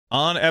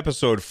on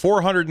episode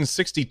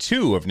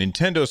 462 of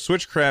Nintendo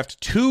Switchcraft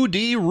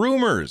 2D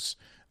Rumors.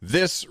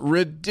 This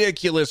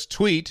ridiculous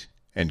tweet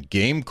and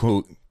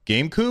GameCube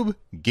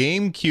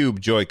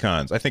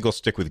Joy-Cons. I think I'll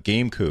stick with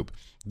GameCube.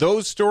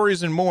 Those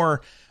stories and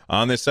more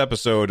on this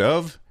episode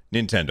of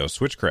Nintendo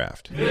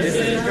Switchcraft. This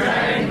is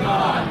Dragon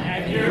Con,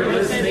 and you're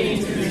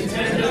listening to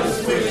Nintendo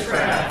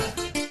Switchcraft.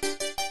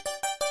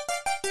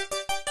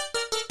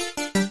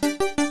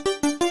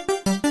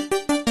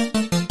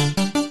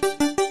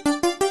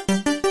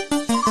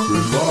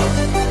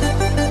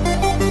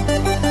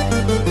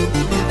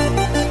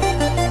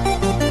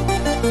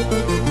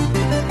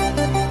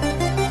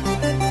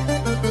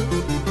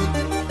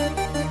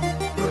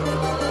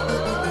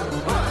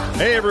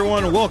 Hey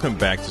everyone, welcome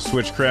back to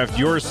Switchcraft,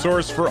 your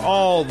source for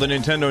all the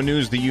Nintendo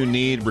news that you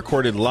need,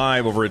 recorded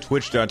live over at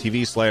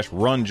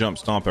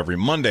twitch.tv/runjumpstomp every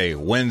Monday,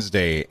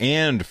 Wednesday,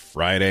 and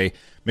Friday.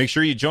 Make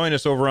sure you join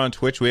us over on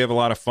Twitch. We have a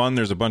lot of fun.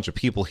 There's a bunch of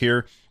people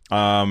here.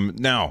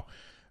 Now,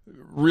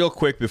 real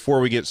quick before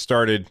we get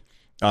started,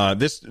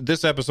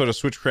 this episode of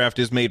Switchcraft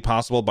is made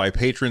possible by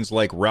patrons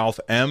like Ralph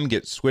M.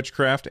 Get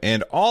Switchcraft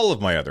and all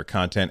of my other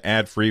content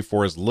ad-free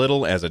for as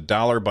little as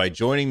 $1 by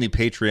joining the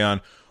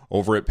Patreon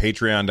over at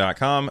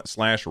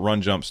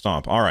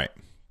patreon.com/runjumpstomp. All right.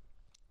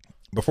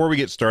 Before we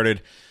get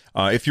started,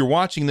 if you're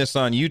watching this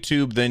on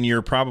YouTube, then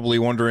you're probably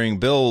wondering,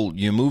 Bill,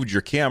 you moved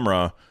your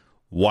camera.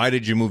 Why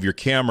did you move your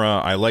camera?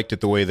 I liked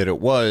it the way that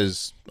it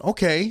was.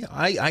 Okay,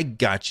 I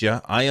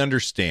gotcha. I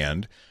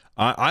understand.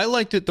 I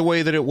liked it the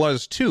way that it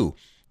was, too.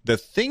 The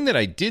thing that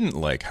I didn't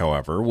like,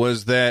 however,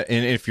 was that,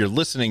 and if you're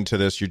listening to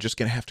this, you're just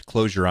going to have to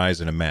close your eyes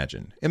and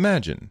imagine.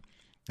 Imagine.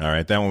 All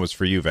right, that one was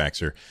for you,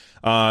 Vaxxer.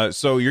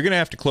 So you're going to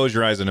have to close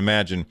your eyes and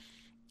imagine.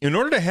 In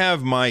order to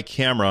have my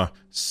camera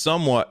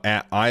somewhat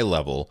at eye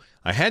level,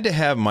 I had to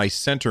have my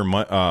center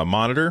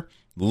monitor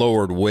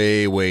lowered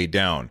way, way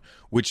down,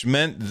 which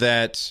meant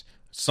that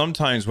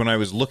sometimes when I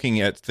was looking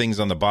at things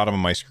on the bottom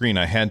of my screen,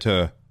 I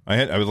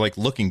was like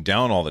looking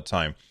down all the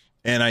time.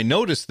 And I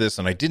noticed this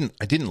and I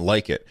didn't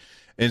like it.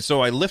 And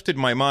so I lifted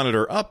my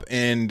monitor up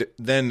and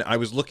then I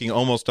was looking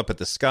almost up at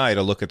the sky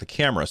to look at the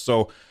camera.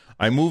 So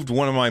I moved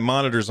one of my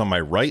monitors on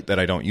my right that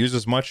I don't use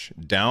as much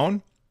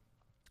down,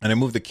 and I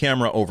moved the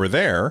camera over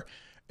there,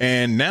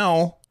 and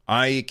now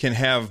I can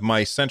have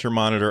my center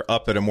monitor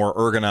up at a more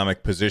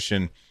ergonomic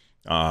position,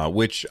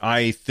 which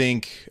I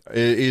think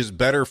is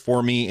better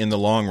for me in the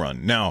long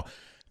run. Now,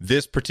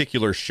 this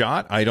particular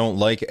shot I don't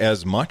like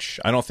as much.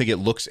 I don't think it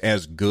looks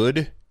as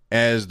good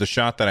as the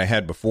shot that I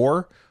had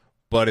before,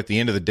 but at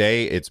the end of the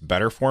day, it's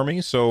better for me,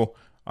 so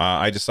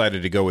I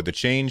decided to go with the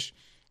change.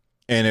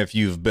 And if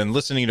you've been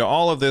listening to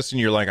all of this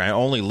and you're like, I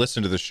only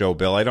listen to the show,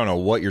 Bill, I don't know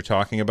what you're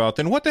talking about,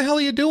 then what the hell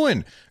are you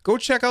doing? Go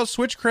check out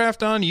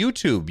Switchcraft on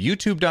YouTube,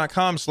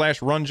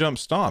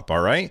 youtube.com/runjumpstomp,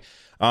 all right?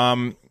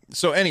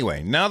 So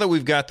anyway, now that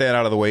we've got that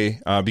out of the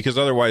way, because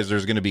otherwise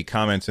there's going to be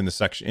comments in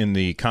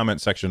the comment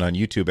section on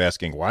YouTube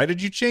asking, why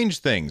did you change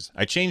things?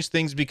 I change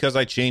things because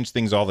I change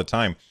things all the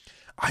time.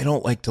 I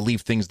don't like to leave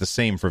things the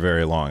same for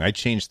very long. I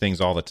change things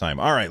all the time.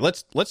 All right,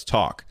 let's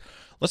talk.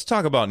 Let's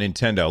talk about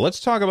Nintendo. Let's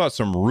talk about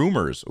some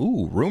rumors.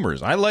 Ooh,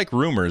 rumors. I like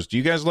rumors. Do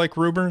you guys like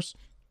rumors?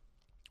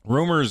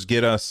 Rumors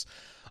get us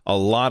a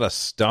lot of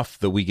stuff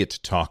that we get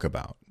to talk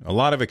about. A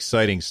lot of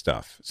exciting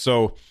stuff.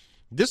 So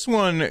this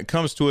one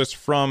comes to us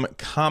from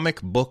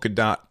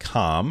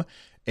comicbook.com,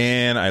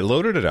 and I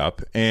loaded it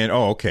up, and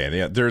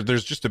okay,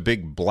 there's just a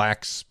big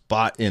black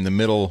spot in the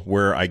middle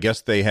where I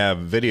guess they have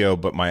video,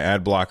 but my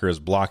ad blocker is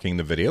blocking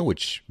the video,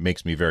 which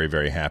makes me very,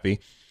 very happy.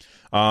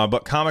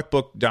 But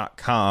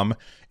comicbook.com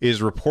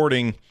is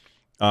reporting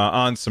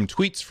on some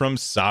tweets from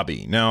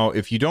Sabi. Now,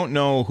 if you don't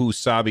know who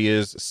Sabi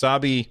is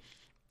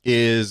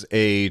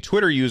a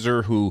Twitter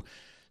user who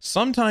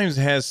sometimes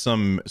has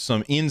some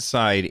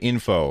inside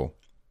info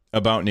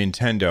about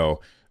Nintendo,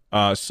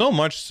 so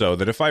much so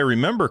that if I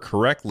remember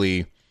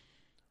correctly,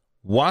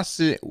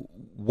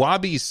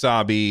 Wabi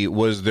Sabi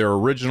was their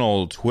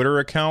original Twitter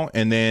account,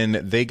 and then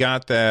they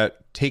got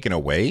that taken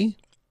away,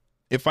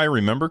 if I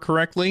remember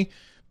correctly,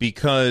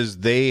 because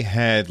they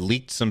had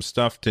leaked some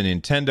stuff to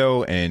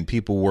Nintendo and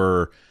people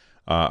or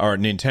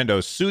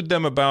Nintendo sued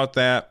them about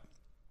that.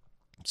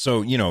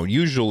 So,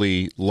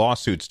 usually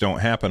lawsuits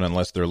don't happen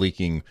unless they're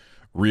leaking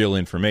real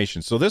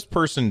information. So this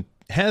person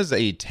has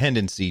a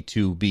tendency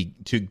to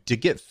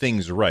get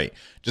things right.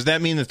 Does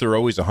that mean that they're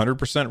always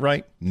 100%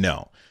 right?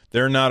 No,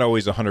 they're not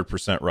always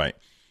 100% right.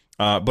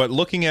 But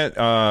looking at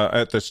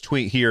this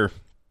tweet here,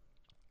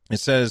 it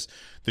says,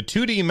 the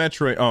 2D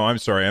Metroid... Oh, I'm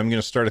sorry. I'm going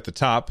to start at the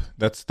top.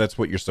 That's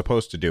what you're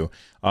supposed to do.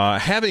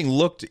 Having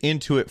looked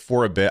into it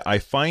for a bit, I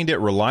find it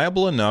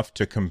reliable enough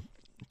to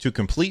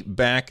complete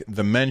back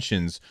the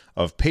mentions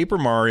of Paper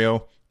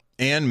Mario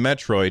and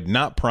Metroid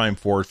not Prime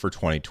 4 for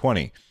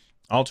 2020.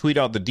 I'll tweet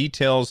out the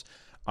details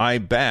I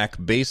back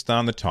based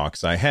on the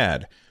talks I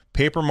had.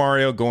 Paper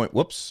Mario going...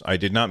 Whoops, I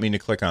did not mean to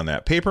click on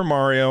that. Paper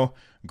Mario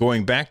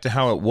going back to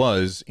how it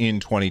was in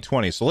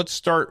 2020. So let's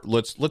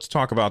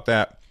talk about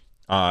that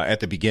at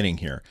the beginning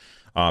here.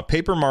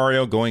 Paper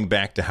Mario going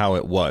back to how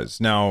it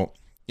was. Now,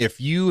 if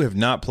you have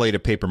not played a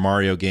Paper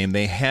Mario game,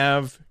 they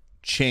have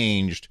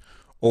changed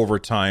over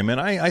time.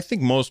 And I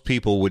think most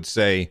people would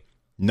say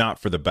not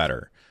for the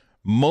better.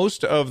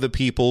 Most of the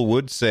people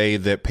would say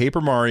that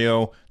Paper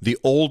Mario, the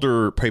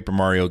older Paper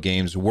Mario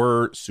games,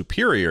 were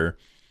superior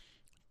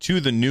to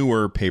the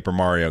newer Paper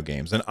Mario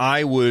games. And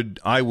I would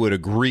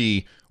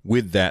agree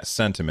with that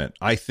sentiment.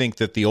 I think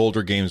that the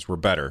older games were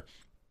better.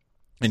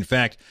 In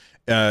fact,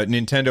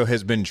 Nintendo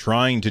has been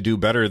trying to do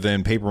better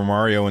than Paper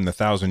Mario and the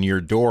Thousand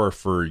Year Door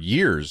for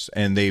years,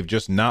 and they've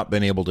just not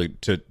been able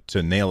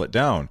to nail it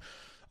down.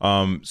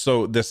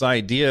 So this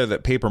idea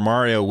that Paper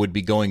Mario would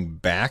be going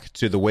back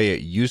to the way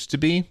it used to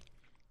be,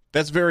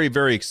 that's very,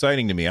 very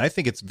exciting to me. I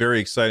think it's very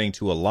exciting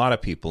to a lot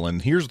of people,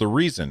 and here's the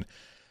reason.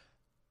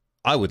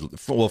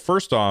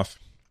 First off,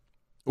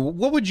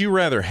 what would you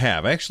rather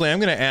have? Actually, I'm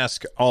going to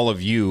ask all of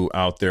you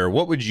out there,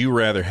 what would you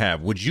rather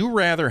have? Would you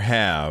rather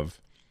have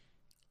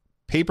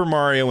Paper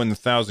Mario and the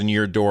Thousand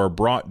Year Door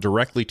brought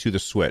directly to the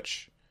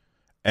Switch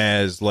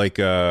as like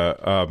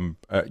a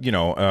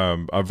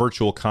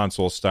virtual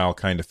console style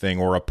kind of thing,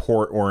 or a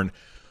port, or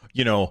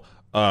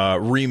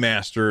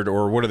remastered,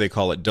 or what do they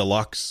call it,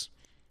 deluxe?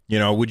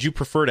 Would you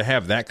prefer to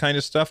have that kind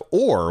of stuff,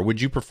 or would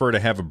you prefer to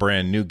have a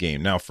brand new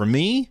game? Now, for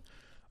me,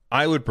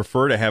 I would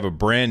prefer to have a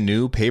brand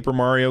new Paper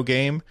Mario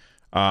game.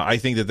 I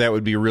think that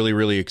would be really,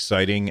 really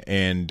exciting,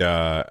 and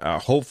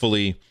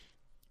hopefully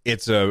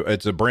it's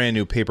a brand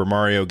new Paper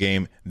Mario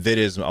game that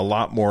is a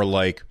lot more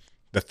like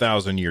the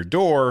Thousand Year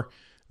Door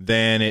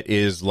than it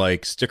is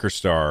like Sticker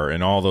Star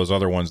and all those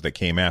other ones that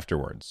came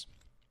afterwards.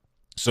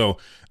 So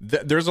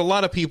there's a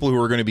lot of people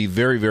who are going to be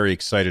very, very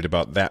excited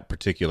about that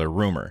particular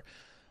rumor.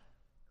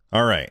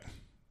 All right.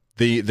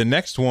 The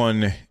next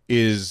one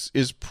is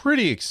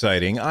pretty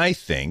exciting, I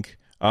think.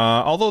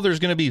 Although there's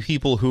going to be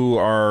people who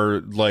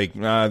are like,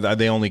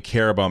 they only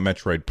care about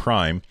Metroid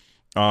Prime.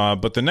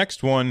 But the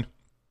next one,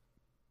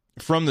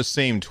 from the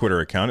same Twitter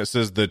account, it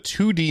says the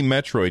 2D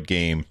Metroid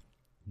game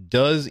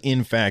does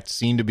in fact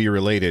seem to be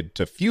related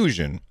to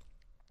Fusion.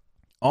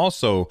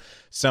 Also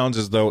sounds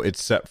as though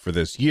it's set for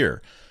this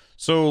year.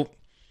 So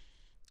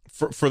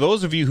for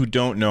those of you who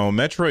don't know,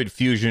 Metroid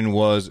Fusion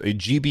was a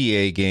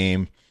GBA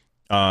game.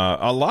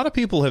 A lot of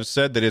people have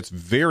said that it's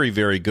very,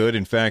 very good.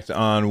 In fact,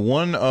 on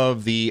one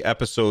of the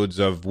episodes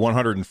of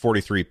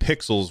 143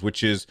 Pixels,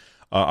 which is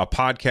a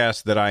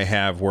podcast that I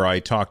have where I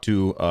talk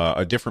to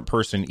a different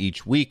person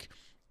each week,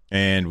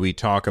 and we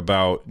talk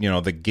about,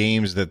 the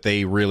games that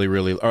they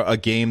really, a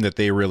game that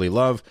they really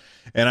love.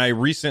 And I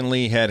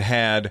recently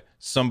had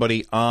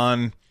somebody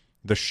on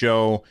the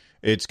show.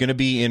 It's going to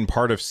be in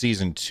part of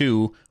season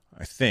 2.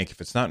 I think, if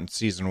it's not in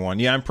season 1.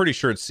 Yeah, I'm pretty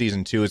sure it's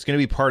season 2. It's going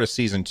to be part of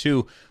season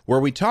 2 where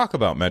we talk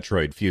about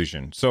Metroid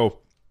Fusion. So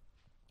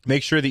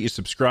make sure that you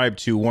subscribe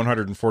to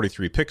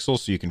 143 Pixels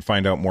so you can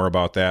find out more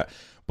about that.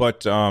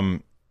 But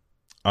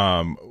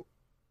what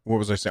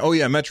was I saying? Oh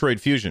yeah,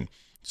 Metroid Fusion.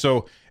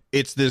 So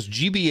it's this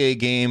GBA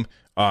game,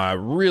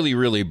 really,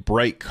 really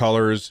bright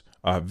colors,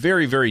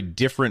 very, very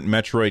different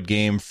Metroid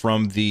game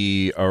from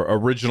the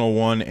original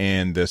one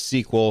and the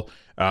sequel.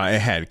 It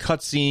had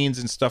cutscenes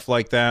and stuff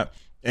like that.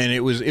 And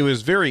it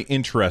was very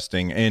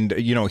interesting. And,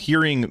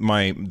 hearing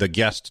the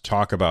guest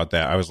talk about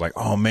that, I was like,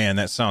 oh man,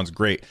 that sounds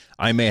great.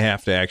 I may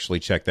have to actually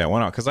check that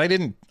one out, because I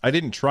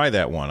didn't try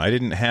that one. I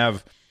didn't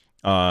have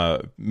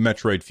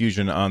Metroid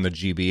Fusion on the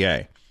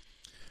GBA.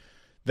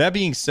 That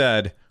being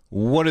said,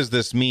 what does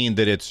this mean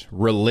that it's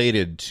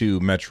related to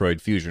Metroid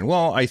Fusion?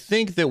 Well, I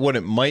think that what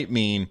it might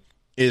mean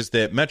is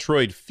that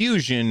Metroid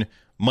Fusion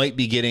might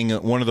be getting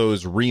one of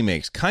those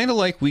remakes, kind of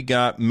like we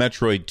got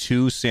Metroid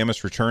 2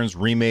 Samus Returns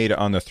remade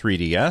on the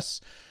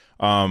 3DS.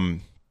 I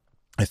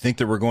think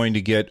that we're going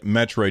to get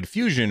Metroid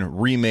Fusion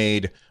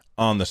remade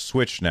on the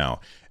Switch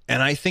now.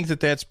 And I think that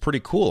that's pretty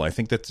cool. I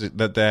think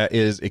that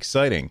is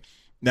exciting.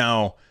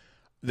 Now,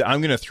 I'm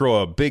going to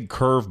throw a big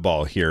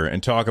curveball here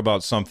and talk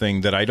about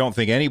something that I don't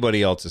think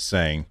anybody else is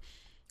saying.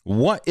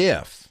 What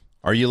if,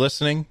 are you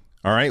listening?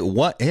 All right,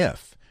 what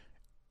if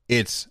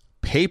it's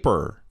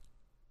Paper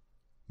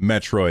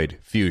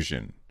Metroid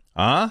Fusion?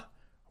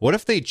 What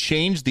if they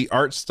change the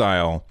art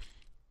style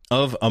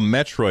of a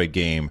Metroid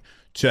game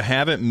to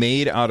have it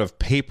made out of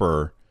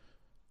paper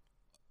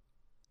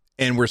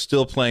and we're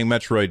still playing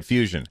Metroid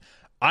Fusion?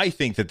 I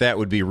think that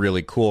would be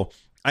really cool.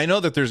 I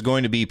know that there's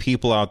going to be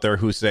people out there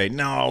who say,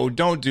 no,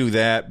 don't do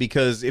that,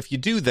 because if you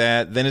do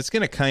that, then it's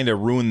going to kind of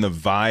ruin the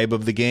vibe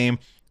of the game.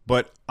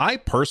 But I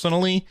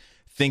personally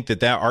think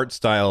that art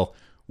style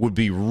would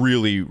be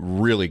really,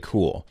 really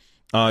cool.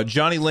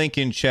 Johnny Link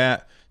in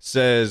chat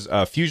says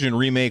Fusion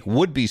remake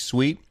would be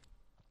sweet.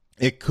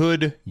 It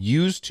could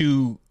use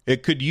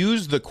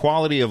the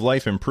quality of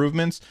life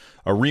improvements.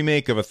 A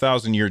remake of A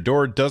Thousand Year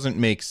Door doesn't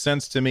make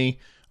sense to me.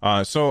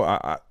 So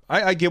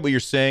I get what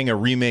you're saying. A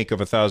remake of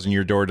A Thousand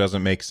Year Door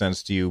doesn't make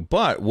sense to you.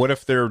 But what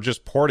if they're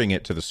just porting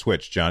it to the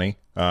Switch, Johnny?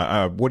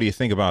 What do you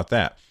think about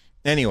that?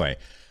 Anyway,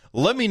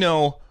 let me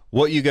know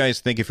what you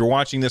guys think. If you're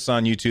watching this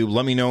on YouTube,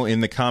 let me know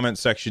in the comment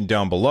section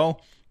down below.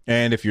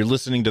 And if you're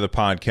listening to the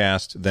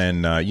podcast,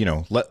 then,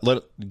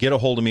 get a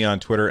hold of me on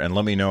Twitter and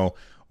let me know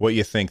what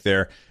you think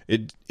there.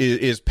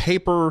 Is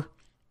Paper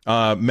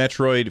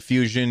Metroid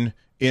Fusion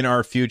in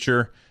our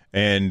future?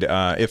 And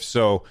if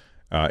so,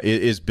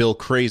 is Bill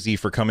crazy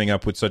for coming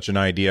up with such an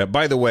idea?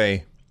 By the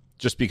way,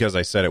 just because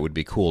I said it would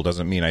be cool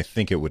doesn't mean I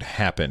think it would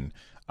happen.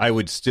 I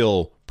would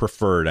still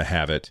prefer to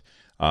have it.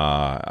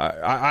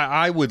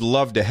 I would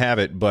love to have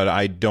it, but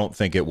I don't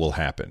think it will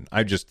happen.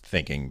 I'm just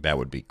thinking that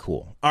would be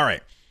cool. All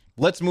right,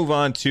 let's move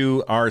on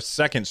to our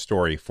second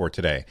story for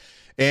today.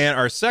 And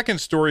our second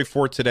story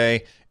for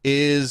today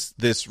is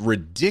this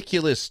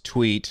ridiculous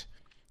tweet.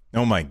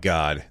 Oh my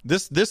God,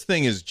 this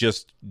thing is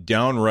just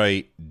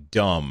downright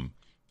dumb.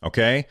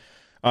 Okay,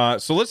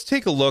 so let's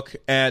take a look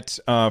at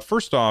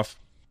first off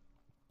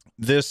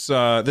this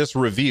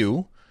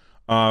review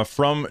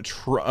from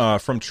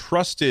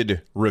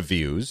Trusted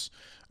Reviews.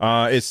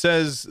 It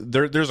says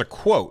there's a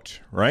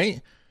quote,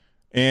 right?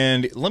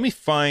 And let me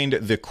find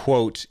the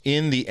quote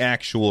in the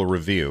actual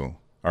review.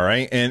 All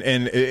right,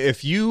 and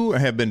if you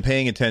have been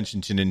paying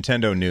attention to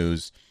Nintendo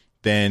news,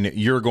 then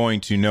you're going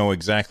to know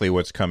exactly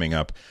what's coming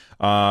up.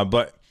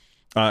 But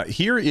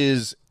here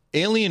is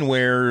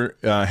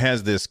Alienware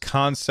has this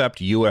Concept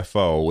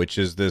UFO, which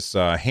is this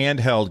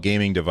handheld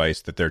gaming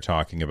device that they're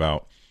talking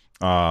about,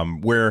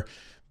 where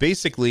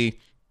basically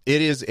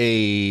it is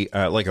a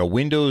like a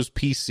Windows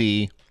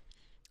PC,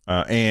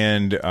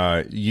 and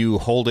you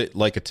hold it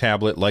like a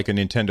tablet, like a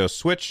Nintendo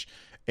Switch,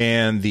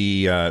 and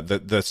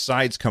the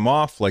sides come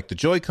off like the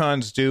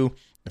Joy-Cons do.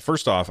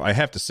 First off, I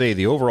have to say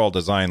the overall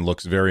design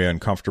looks very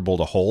uncomfortable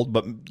to hold,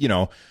 but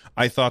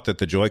I thought that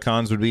the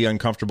Joy-Cons would be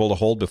uncomfortable to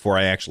hold before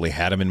I actually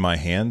had them in my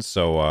hands.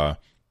 So,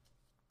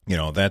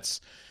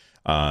 that's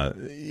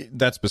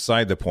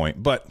beside the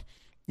point. But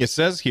it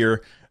says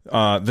here,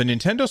 the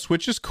Nintendo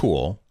Switch is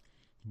cool,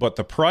 but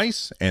the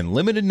price and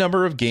limited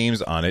number of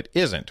games on it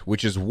isn't,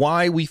 which is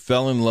why we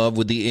fell in love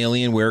with the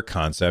Alienware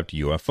Concept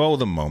UFO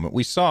the moment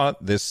we saw it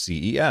this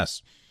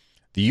CES.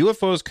 The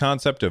UFO's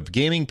concept of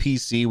gaming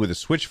PC with a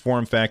Switch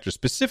form factor,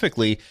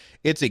 specifically,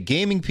 it's a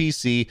gaming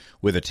PC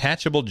with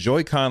attachable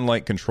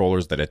Joy-Con-like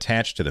controllers that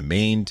attach to the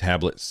main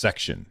tablet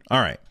section.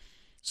 All right,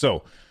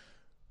 so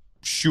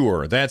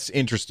sure, that's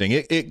interesting.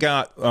 It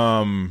got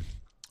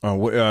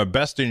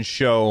Best in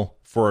Show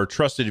for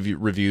Trusted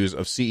Reviews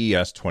of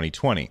CES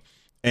 2020.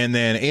 And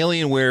then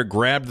Alienware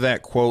grabbed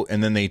that quote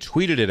and then they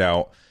tweeted it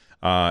out,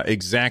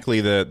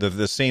 exactly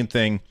the same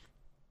thing.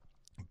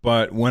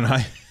 But when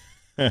I...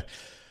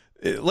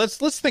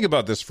 Let's think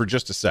about this for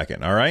just a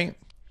second, all right?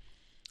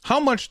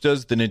 How much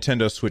does the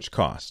Nintendo Switch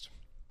cost?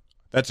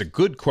 That's a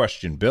good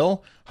question,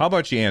 Bill. How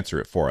about you answer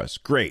it for us?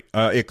 Great.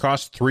 It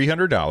costs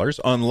 $300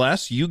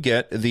 unless you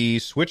get the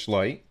Switch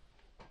Lite,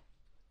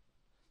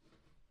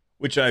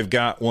 which I've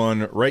got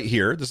one right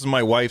here. This is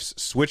my wife's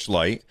Switch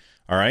Lite,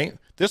 all right?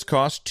 This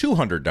costs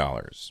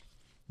 $200.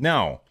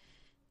 Now,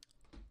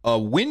 a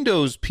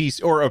Windows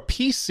PC or a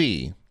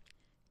PC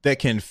that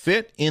can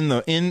fit in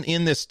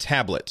this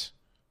tablet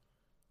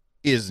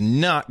is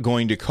not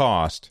going to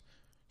cost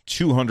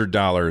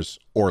 $200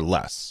 or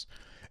less.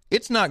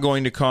 It's not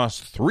going to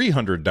cost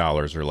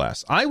 $300 or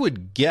less. I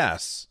would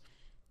guess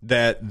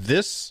that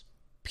this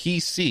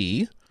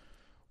PC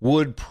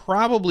would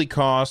probably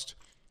cost,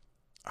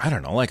 I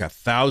don't know, like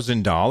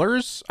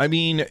 $1,000. I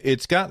mean,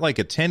 it's got like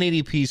a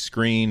 1080p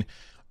screen.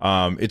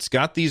 It's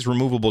got these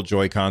removable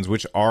Joy-Cons,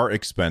 which are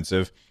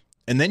expensive.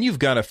 And then you've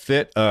got to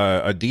fit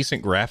a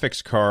decent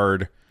graphics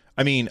card.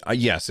 I mean,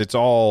 yes, it's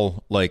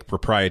all like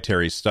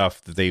proprietary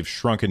stuff that they've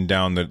shrunken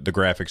down the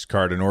graphics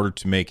card in order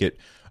to make it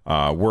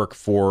work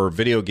for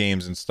video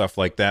games and stuff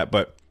like that.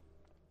 But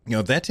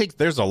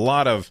there's a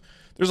lot of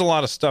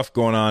stuff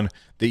going on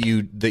that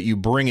you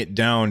bring it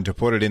down to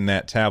put it in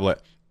that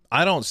tablet.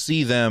 I don't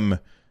see them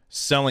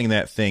selling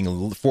that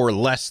thing for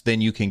less than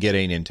you can get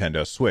a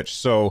Nintendo Switch.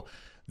 So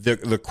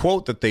the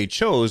quote that they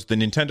chose, the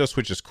Nintendo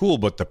Switch is cool,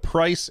 but the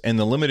price and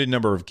the limited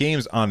number of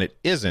games on it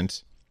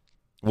isn't.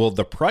 Well,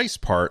 the price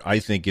part, I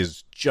think,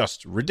 is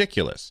just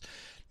ridiculous.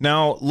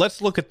 Now,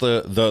 let's look at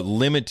the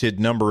limited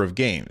number of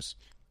games.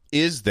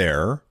 Is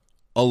there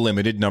a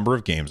limited number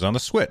of games on the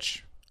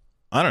Switch?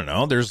 I don't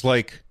know. There's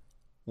like,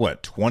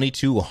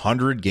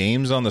 2,200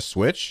 games on the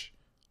Switch?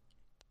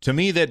 To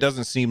me, that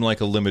doesn't seem like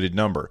a limited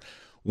number.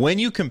 When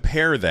you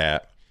compare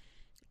that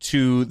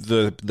to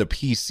the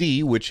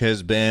PC, which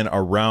has been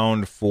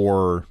around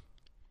for,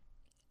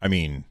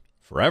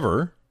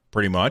 forever,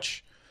 pretty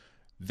much,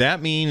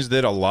 that means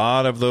that a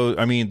lot of those,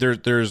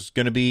 there's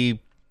going to be,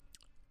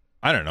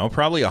 I don't know,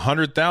 probably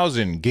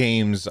 100,000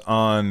 games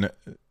on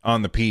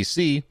the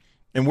PC.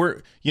 And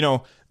we're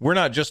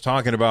not just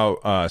talking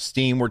about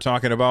Steam. We're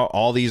talking about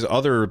all these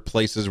other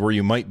places where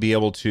you might be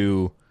able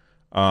to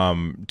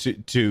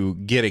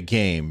get a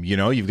game.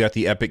 You've got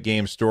the Epic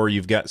Game Store,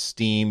 you've got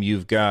Steam,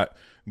 you've got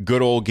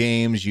Good Old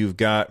Games, you've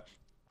got,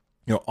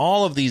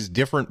 all of these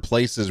different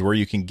places where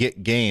you can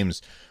get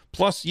games.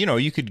 Plus,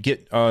 you could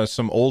get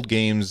some old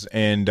games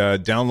and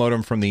download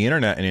them from the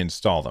internet and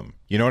install them.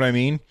 You know what I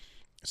mean?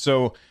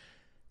 So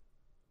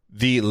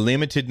the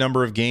limited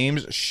number of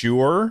games,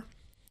 sure.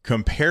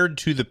 Compared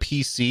to the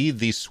PC,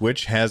 the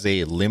Switch has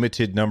a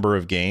limited number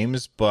of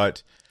games,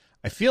 but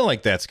I feel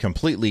like that's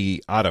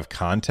completely out of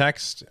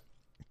context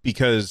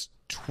because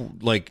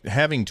like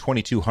having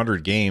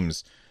 2,200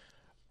 games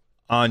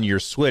on your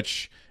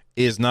Switch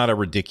is not a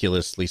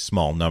ridiculously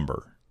small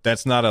number.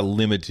 That's not a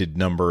limited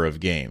number of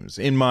games,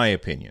 in my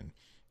opinion.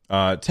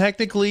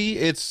 Technically,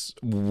 it's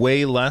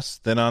way less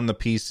than on the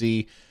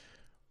PC,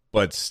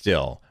 but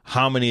still,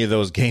 how many of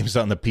those games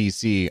on the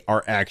PC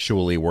are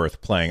actually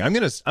worth playing? I'm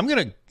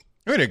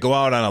gonna go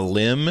out on a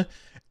limb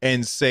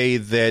and say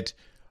that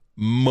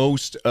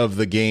most of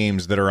the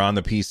games that are on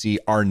the PC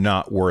are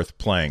not worth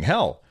playing.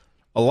 Hell,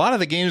 a lot of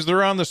the games that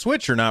are on the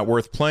Switch are not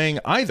worth playing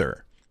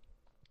either.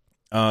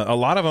 A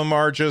lot of them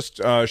are just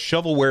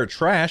shovelware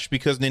trash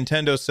because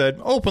Nintendo said,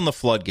 open the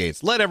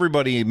floodgates, let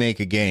everybody make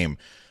a game.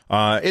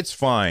 It's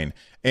fine.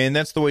 And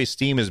that's the way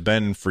Steam has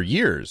been for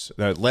years.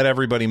 Let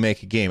everybody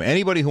make a game.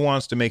 Anybody who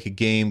wants to make a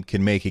game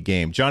can make a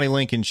game. Johnny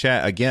Link in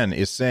chat, again,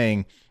 is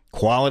saying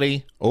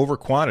quality over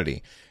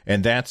quantity.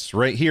 And that's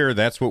right here.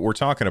 That's what we're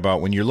talking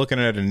about. When you're looking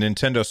at a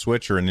Nintendo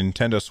Switch or a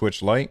Nintendo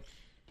Switch Lite,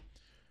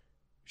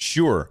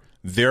 sure,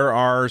 there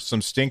are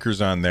some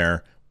stinkers on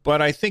there. But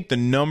I think the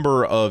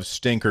number of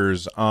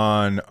stinkers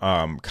on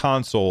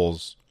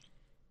consoles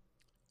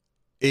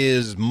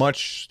is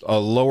much a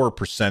lower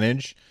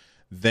percentage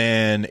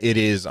than it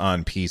is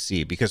on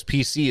PC, because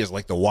PC is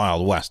like the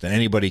Wild West and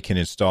anybody can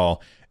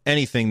install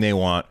anything they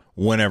want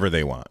whenever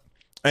they want.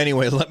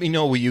 Anyway, let me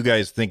know what you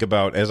guys think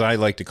about, as I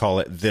like to call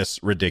it, this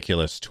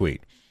ridiculous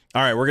tweet.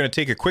 All right, we're going to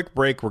take a quick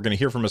break. We're going to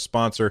hear from a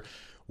sponsor.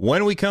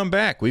 When we come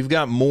back, we've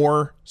got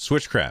more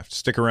Switchcraft.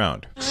 Stick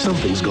around.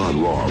 Something's gone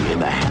wrong in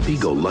the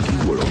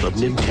happy-go-lucky world of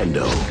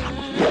Nintendo.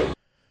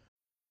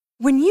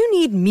 When you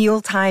need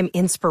mealtime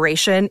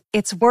inspiration,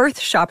 it's worth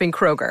shopping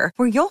Kroger,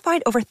 where you'll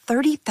find over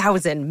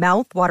 30,000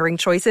 mouth-watering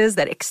choices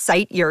that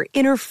excite your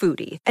inner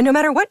foodie. And no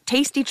matter what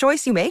tasty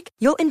choice you make,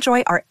 you'll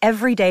enjoy our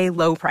everyday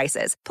low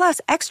prices, plus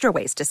extra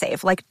ways to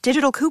save, like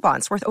digital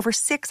coupons worth over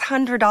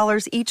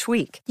 $600 each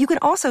week. You can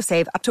also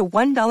save up to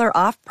 $1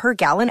 off per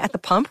gallon at the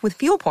pump with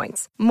fuel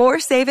points. More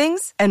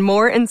savings and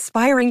more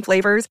inspiring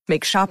flavors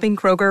make shopping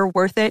Kroger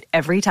worth it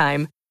every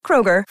time.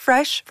 Kroger,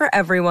 fresh for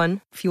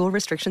everyone. Fuel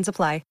restrictions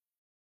apply.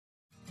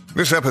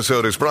 This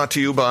episode is brought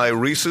to you by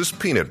Reese's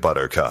Peanut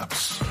Butter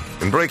Cups.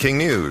 In breaking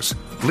news,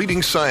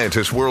 leading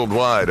scientists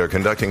worldwide are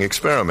conducting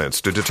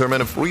experiments to determine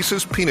if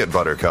Reese's Peanut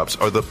Butter Cups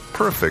are the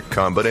perfect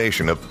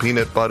combination of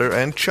peanut butter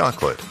and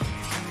chocolate.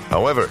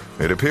 However,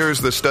 it appears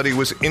the study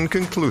was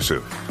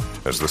inconclusive,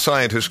 as the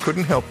scientists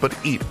couldn't help but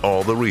eat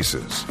all the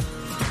Reese's.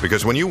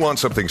 Because when you want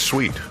something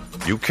sweet,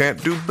 you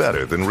can't do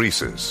better than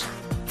Reese's.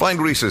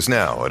 Find Reese's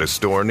now at a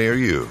store near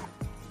you.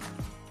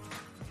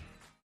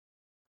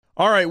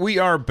 All right, we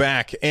are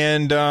back,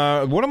 and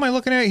what am I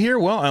looking at here?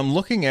 Well, I'm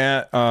looking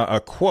at a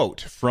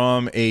quote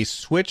from a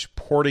Switch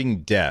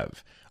porting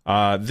dev.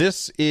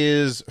 This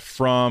is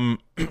from,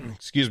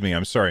 excuse me,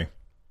 I'm sorry.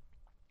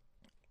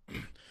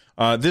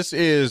 This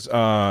is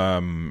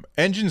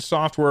Engine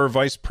Software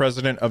Vice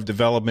President of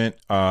Development,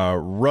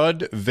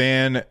 Rud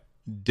Van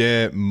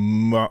de...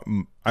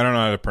 I don't know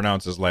how to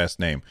pronounce his last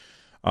name.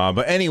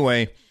 But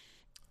anyway,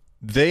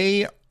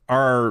 they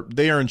are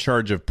in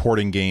charge of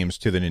porting games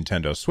to the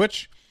Nintendo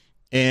Switch.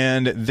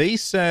 And they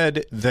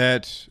said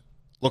that,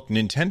 look,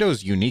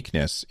 Nintendo's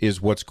uniqueness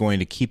is what's going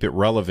to keep it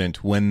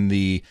relevant when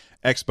the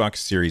Xbox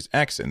Series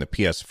X and the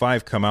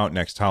PS5 come out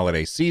next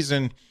holiday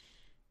season.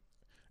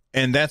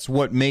 And that's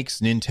what makes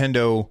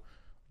Nintendo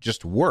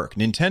just work.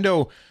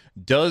 Nintendo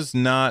does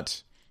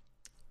not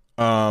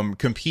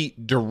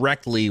compete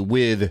directly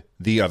with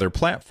the other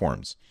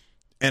platforms.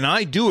 And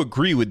I do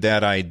agree with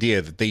that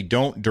idea that they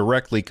don't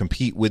directly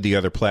compete with the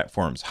other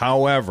platforms.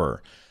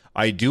 However,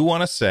 I do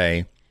want to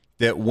say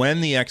that when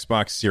the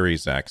Xbox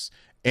Series X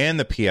and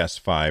the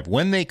PS5,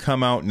 when they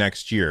come out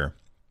next year,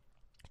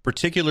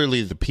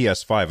 particularly the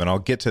PS5, and I'll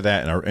get to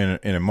that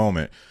in a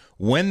moment,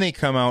 when they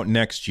come out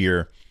next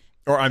year,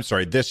 or I'm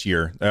sorry, this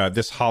year,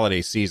 this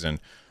holiday season,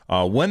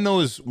 when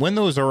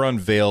those are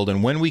unveiled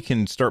and when we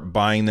can start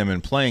buying them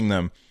and playing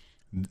them,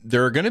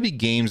 there are going to be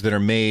games that are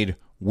made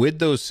with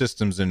those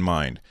systems in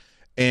mind.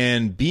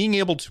 And being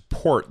able to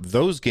port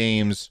those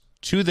games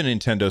to the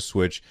Nintendo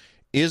Switch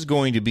is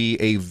going to be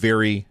a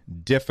very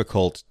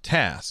difficult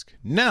task.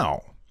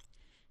 Now,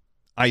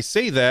 I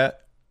say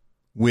that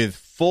with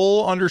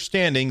full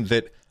understanding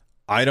that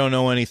I don't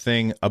know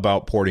anything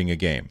about porting a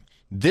game.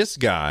 This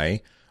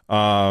guy,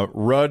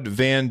 Rud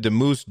Van de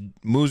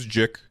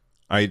Moosjik,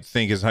 I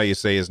think is how you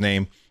say his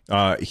name,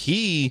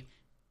 he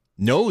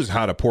knows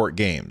how to port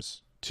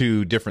games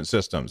to different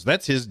systems.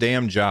 That's his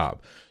damn job.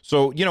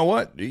 So, you know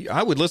what?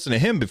 I would listen to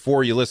him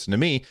before you listen to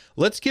me.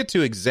 Let's get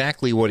to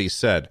exactly what he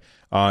said.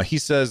 He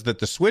says that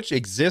the Switch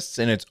exists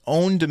in its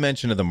own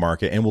dimension of the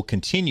market and will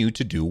continue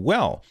to do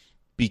well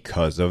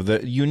because of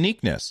the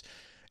uniqueness.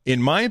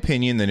 In my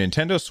opinion, the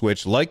Nintendo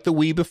Switch, like the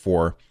Wii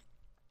before,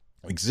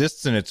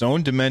 exists in its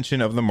own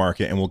dimension of the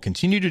market and will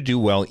continue to do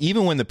well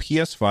even when the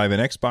PS5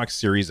 and Xbox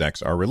Series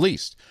X are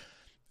released.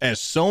 As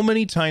so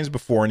many times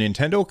before,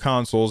 Nintendo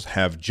consoles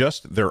have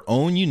just their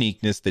own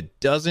uniqueness that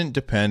doesn't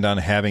depend on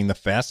having the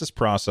fastest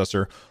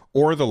processor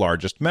or the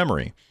largest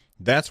memory.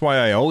 That's why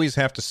I always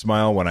have to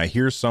smile when I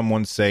hear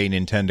someone say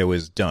Nintendo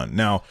is done.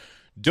 Now,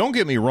 don't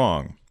get me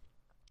wrong.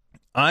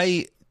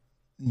 I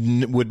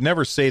would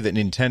never say that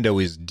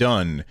Nintendo is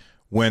done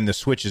when the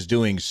Switch is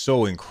doing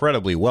so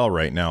incredibly well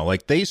right now.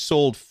 Like, they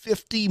sold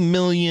 50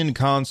 million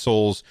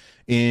consoles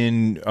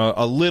in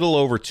a little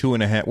over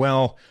 2.5,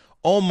 well,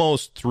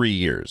 almost 3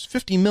 years.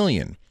 50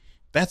 million.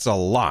 That's a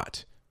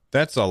lot.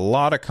 That's a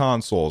lot of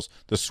consoles.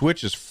 The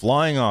Switch is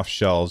flying off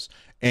shelves,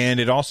 and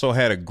it also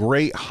had a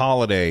great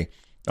holiday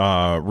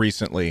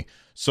recently.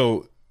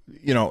 So,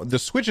 you know, the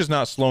Switch is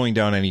not slowing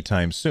down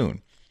anytime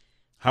soon.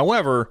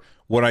 However,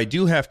 what I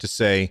do have to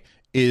say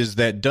is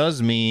that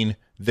does mean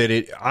that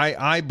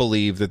I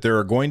believe that there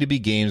are going to be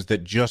games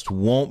that just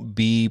won't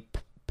be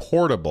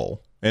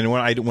portable. And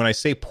when I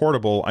say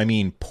portable, I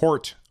mean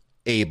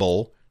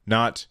port-able,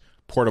 not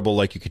portable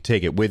like you could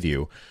take it with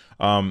you.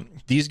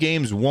 These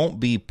games won't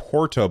be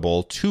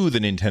portable to the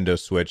Nintendo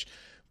Switch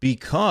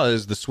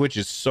because the Switch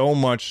is so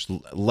much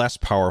less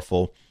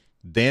powerful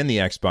than the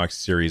Xbox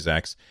Series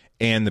X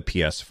and the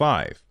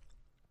PS5.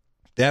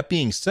 That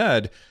being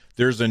said,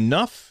 there's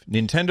enough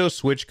Nintendo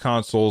Switch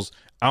consoles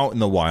out in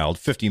the wild,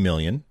 50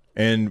 million,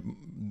 and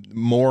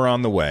more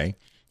on the way.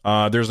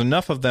 There's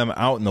enough of them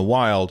out in the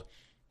wild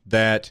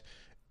that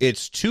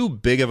it's too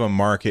big of a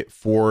market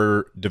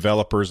for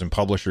developers and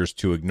publishers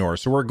to ignore.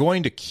 So we're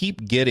going to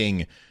keep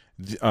getting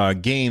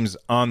games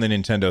on the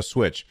Nintendo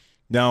Switch.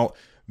 Now,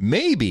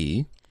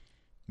 maybe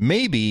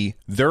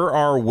there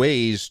are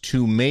ways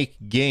to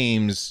make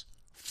games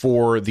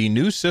for the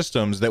new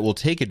systems that will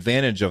take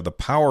advantage of the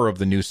power of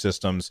the new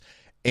systems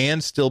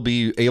and still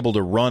be able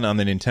to run on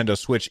the Nintendo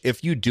Switch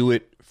if you do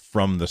it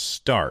from the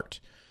start.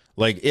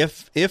 Like,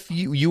 if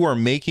you are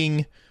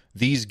making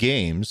these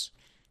games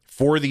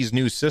for these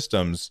new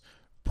systems,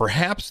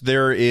 perhaps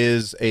there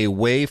is a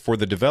way for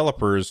the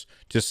developers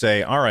to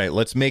say, all right,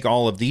 let's make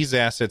all of these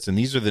assets, and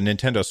these are the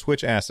Nintendo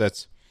Switch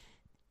assets,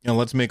 and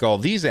let's make all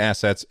these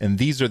assets, and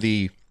these are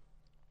the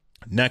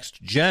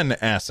next gen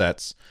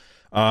assets,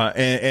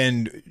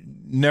 and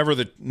never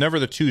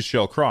the two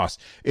shall cross.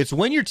 It's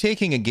when you're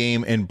taking a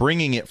game and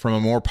bringing it from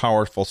a more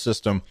powerful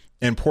system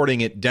and porting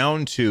it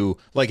down to,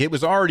 like, it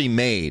was already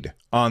made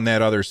on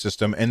that other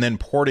system, and then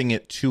porting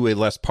it to a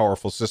less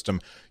powerful system,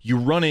 you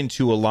run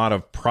into a lot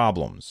of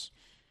problems.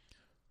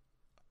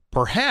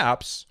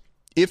 Perhaps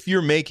if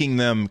you're making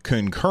them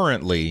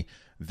concurrently,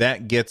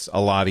 that gets a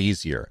lot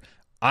easier.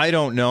 I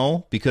don't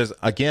know, because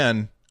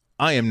again,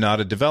 I am not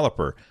a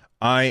developer.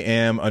 I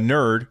am a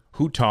nerd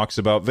who talks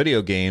about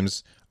video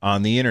games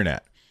on the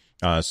internet.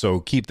 So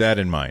keep that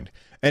in mind.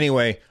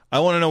 Anyway, I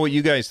want to know what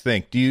you guys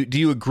think. Do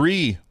you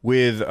agree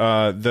with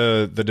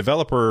the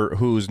developer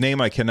whose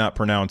name I cannot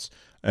pronounce?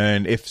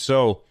 And if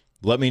so,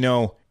 let me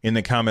know in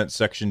the comments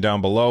section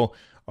down below,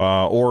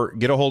 or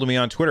get a hold of me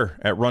on Twitter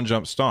at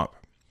RunJumpStomp.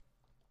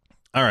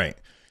 All right,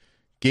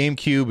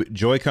 GameCube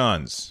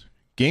Joy-Cons.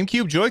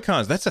 GameCube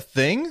Joy-Cons, that's a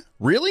thing?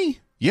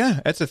 Really?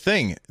 Yeah, that's a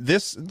thing.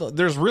 There's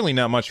really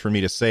not much for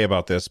me to say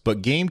about this,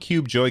 but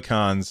GameCube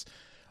Joy-Cons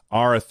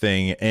are a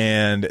thing,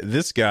 and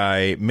this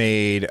guy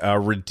made a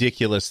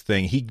ridiculous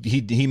thing.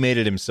 He made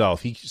it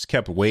himself. He just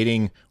kept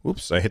waiting.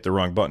 Oops, I hit the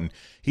wrong button.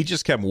 He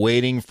just kept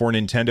waiting for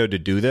Nintendo to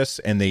do this,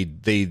 and they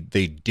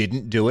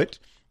didn't do it.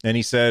 And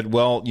he said,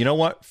 well, you know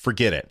what?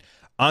 Forget it.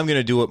 I'm going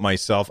to do it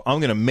myself. I'm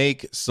going to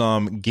make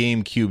some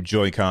GameCube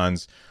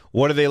Joy-Cons.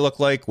 What do they look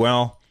like?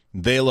 Well,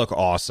 they look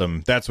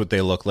awesome. That's what they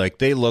look like.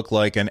 They look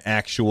like an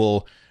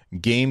actual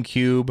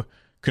GameCube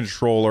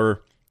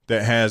controller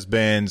that has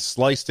been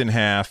sliced in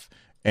half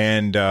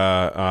and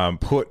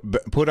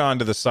put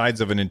onto the sides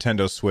of a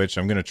Nintendo Switch.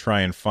 I'm going to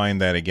try and find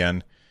that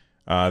again.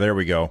 There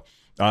we go.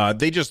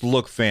 They just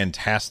look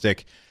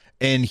fantastic.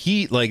 And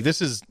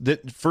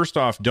first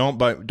off, don't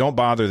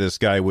bother this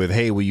guy with,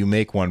 hey, will you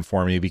make one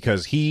for me?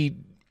 Because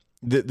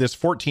this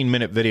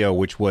 14-minute video,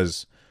 which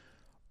was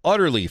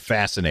utterly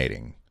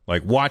fascinating.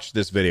 Like, watch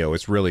this video;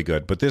 it's really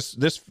good. But this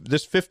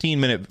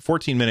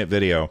 14-minute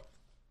video,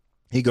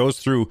 he goes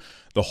through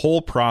the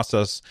whole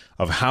process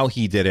of how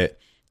he did it,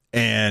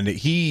 and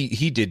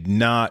he did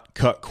not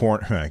cut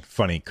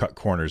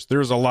corners.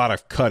 There's a lot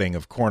of cutting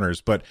of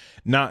corners, but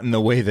not in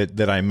the way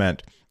that I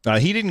meant.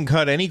 He didn't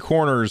cut any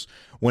corners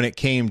when it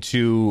came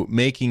to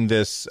making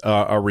this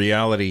a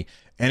reality.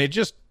 And it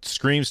just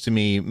screams to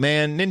me,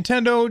 man,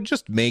 Nintendo,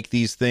 just make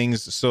these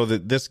things so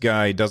that this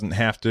guy doesn't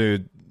have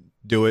to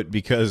do it,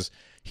 because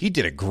he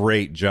did a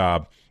great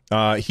job.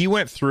 He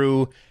went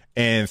through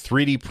and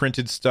 3D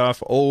printed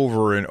stuff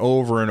over and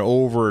over and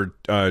over,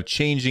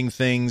 changing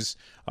things,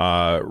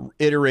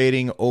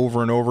 iterating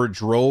over and over,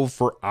 drove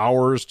for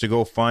hours to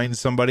go find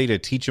somebody to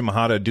teach him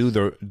how to do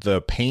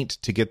the paint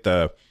to get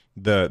the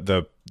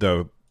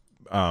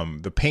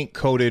paint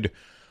coated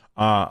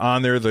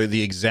on there,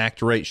 the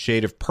exact right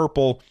shade of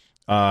purple.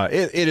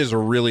 It is a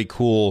really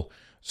cool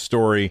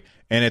story.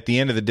 And at the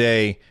end of the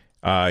day,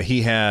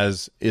 he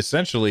has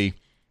essentially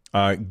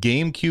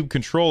GameCube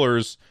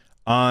controllers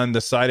on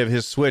the side of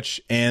his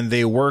Switch, and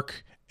they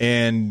work.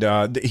 And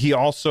he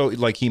also, he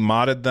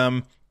modded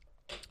them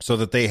so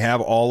that they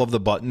have all of the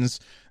buttons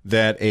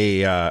that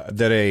a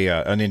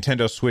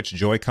Nintendo Switch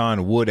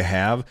Joy-Con would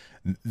have.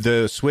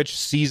 The Switch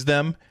sees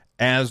them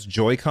as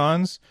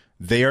Joy-Cons.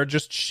 They are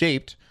just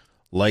shaped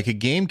like a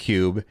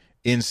GameCube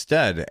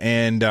instead.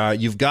 And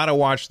you've got to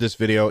watch this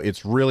video.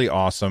 It's really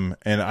awesome.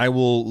 And I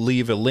will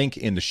leave a link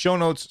in the show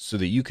notes so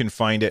that you can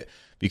find it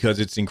because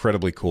it's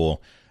incredibly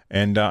cool.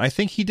 And I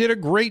think he did a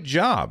great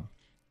job.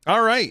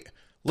 All right.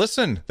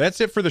 Listen,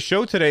 that's it for the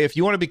show today. If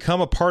you want to become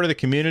a part of the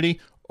community,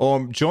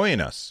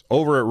 join us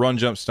over at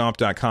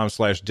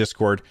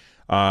runjumpstomp.com/Discord.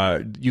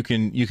 You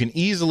can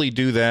easily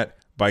do that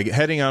by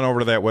heading on over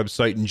to that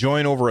website and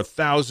join over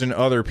 1,000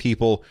 other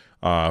people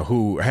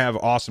who have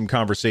awesome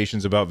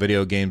conversations about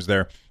video games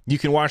there. You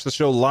can watch the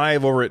show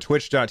live over at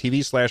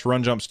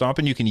twitch.tv/runjumpstomp,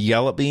 and you can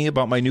yell at me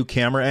about my new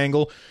camera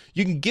angle.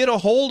 You can get a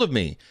hold of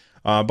me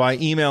by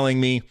emailing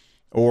me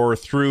or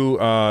through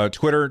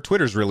Twitter.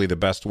 Twitter's really the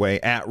best way,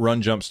 at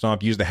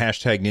runjumpstomp. Use the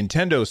hashtag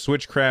Nintendo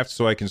Switchcraft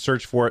so I can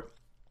search for it.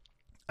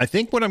 I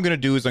think what I'm going to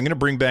do is I'm going to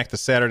bring back the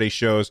Saturday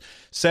shows.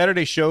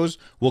 Saturday shows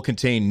will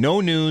contain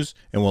no news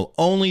and will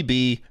only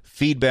be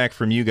feedback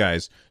from you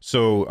guys.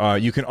 So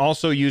you can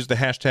also use the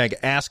hashtag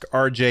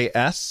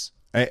AskRJS,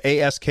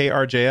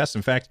 ASKRJS.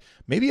 In fact,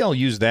 maybe I'll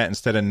use that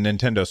instead of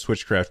Nintendo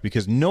Switchcraft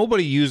because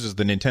nobody uses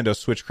the Nintendo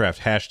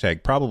Switchcraft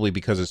hashtag, probably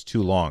because it's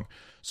too long.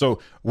 So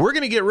we're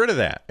going to get rid of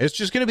that. It's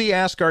just going to be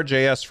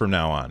AskRJS from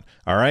now on.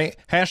 All right?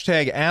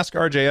 Hashtag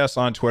AskRJS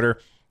on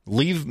Twitter.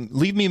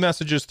 Leave me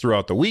messages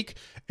throughout the week.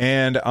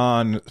 And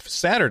on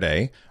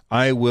Saturday,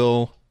 I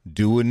will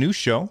do a new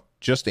show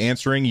just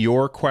answering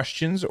your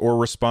questions or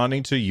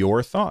responding to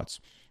your thoughts.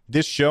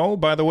 This show,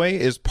 by the way,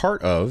 is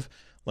part of,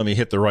 let me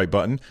hit the right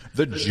button,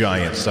 the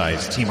Giant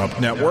Size Team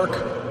Up Network.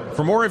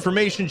 For more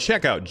information,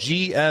 check out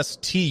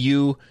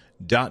gstu.net.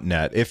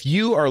 If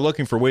you are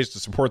looking for ways to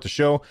support the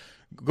show,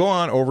 go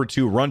on over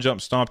to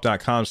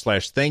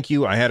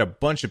runjumpstomp.com/thank-you. I had a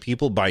bunch of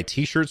people buy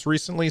t-shirts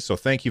recently, so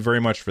thank you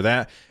very much for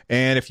that.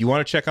 And if you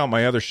want to check out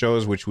my other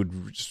shows, which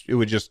would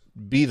just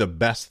be the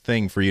best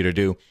thing for you to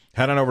do,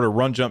 head on over to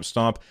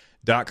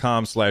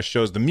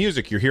runjumpstomp.com/shows. The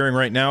music you're hearing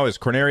right now is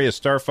Corneria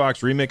Star Fox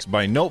remixed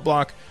by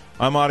Noteblock.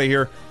 I'm out of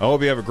here. I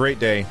hope you have a great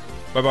day.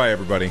 Bye-bye,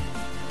 everybody.